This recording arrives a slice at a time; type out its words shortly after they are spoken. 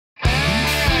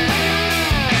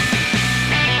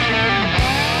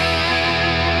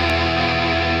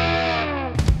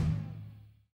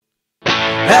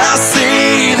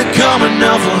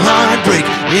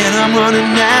and I'm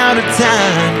running out of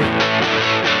time.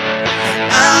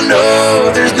 I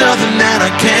know there's nothing that I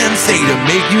can say to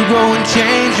make you go and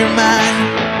change your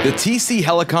mind. The TC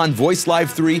Helicon VoiceLive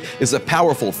 3 is a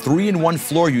powerful 3-in-1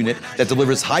 floor unit that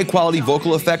delivers high-quality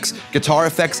vocal effects, guitar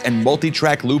effects, and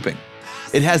multi-track looping.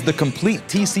 It has the complete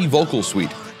TC vocal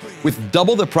suite. With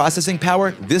double the processing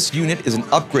power, this unit is an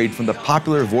upgrade from the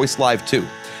popular VoiceLive 2.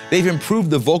 They've improved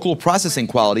the vocal processing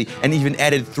quality and even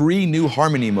added 3 new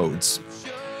harmony modes.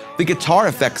 The guitar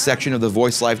effects section of the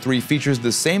VoiceLive 3 features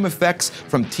the same effects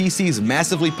from TC's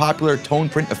massively popular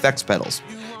TonePrint effects pedals.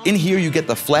 In here you get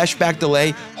the flashback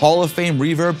delay, Hall of Fame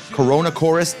reverb, Corona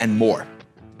chorus, and more.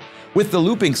 With the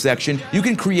looping section, you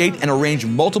can create and arrange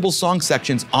multiple song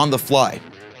sections on the fly.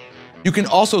 You can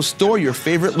also store your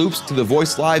favorite loops to the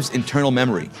VoiceLive's internal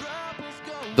memory.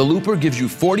 The looper gives you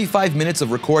 45 minutes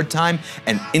of record time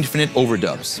and infinite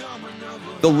overdubs.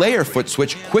 The layer foot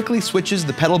switch quickly switches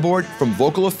the pedal board from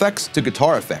vocal effects to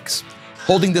guitar effects.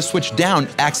 Holding the switch down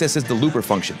accesses the looper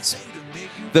functions.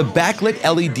 The backlit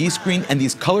LED screen and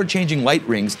these color-changing light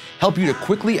rings help you to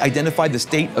quickly identify the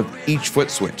state of each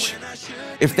foot switch.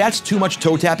 If that's too much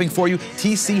toe tapping for you,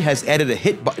 TC has added a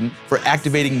hit button for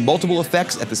activating multiple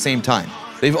effects at the same time.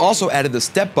 They've also added the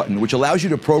step button, which allows you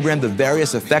to program the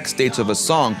various effect states of a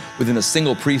song within a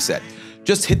single preset.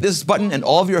 Just hit this button and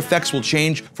all of your effects will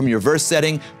change from your verse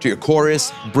setting to your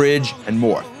chorus, bridge, and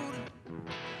more.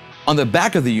 On the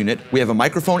back of the unit, we have a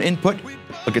microphone input,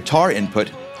 a guitar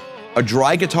input, a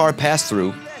dry guitar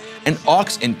pass-through, an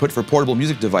aux input for portable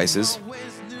music devices,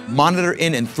 monitor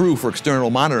in and through for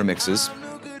external monitor mixes,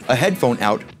 a headphone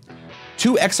out,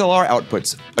 2 XLR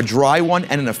outputs, a dry one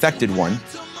and an affected one,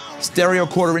 stereo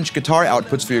 1/4-inch guitar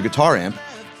outputs for your guitar amp,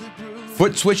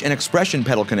 foot switch and expression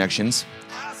pedal connections,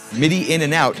 MIDI in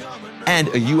and out, and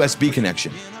a USB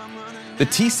connection. The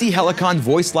TC Helicon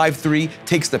VoiceLive 3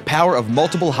 takes the power of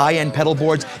multiple high-end pedal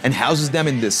boards and houses them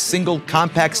in this single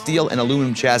compact steel and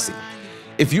aluminum chassis.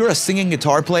 If you're a singing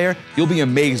guitar player, you'll be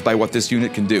amazed by what this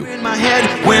unit can do. In my head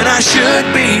when I should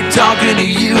be talking to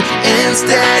you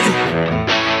instead,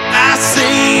 I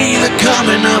see the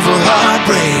coming of a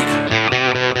heartbreak,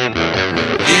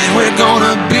 and we're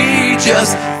gonna be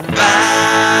just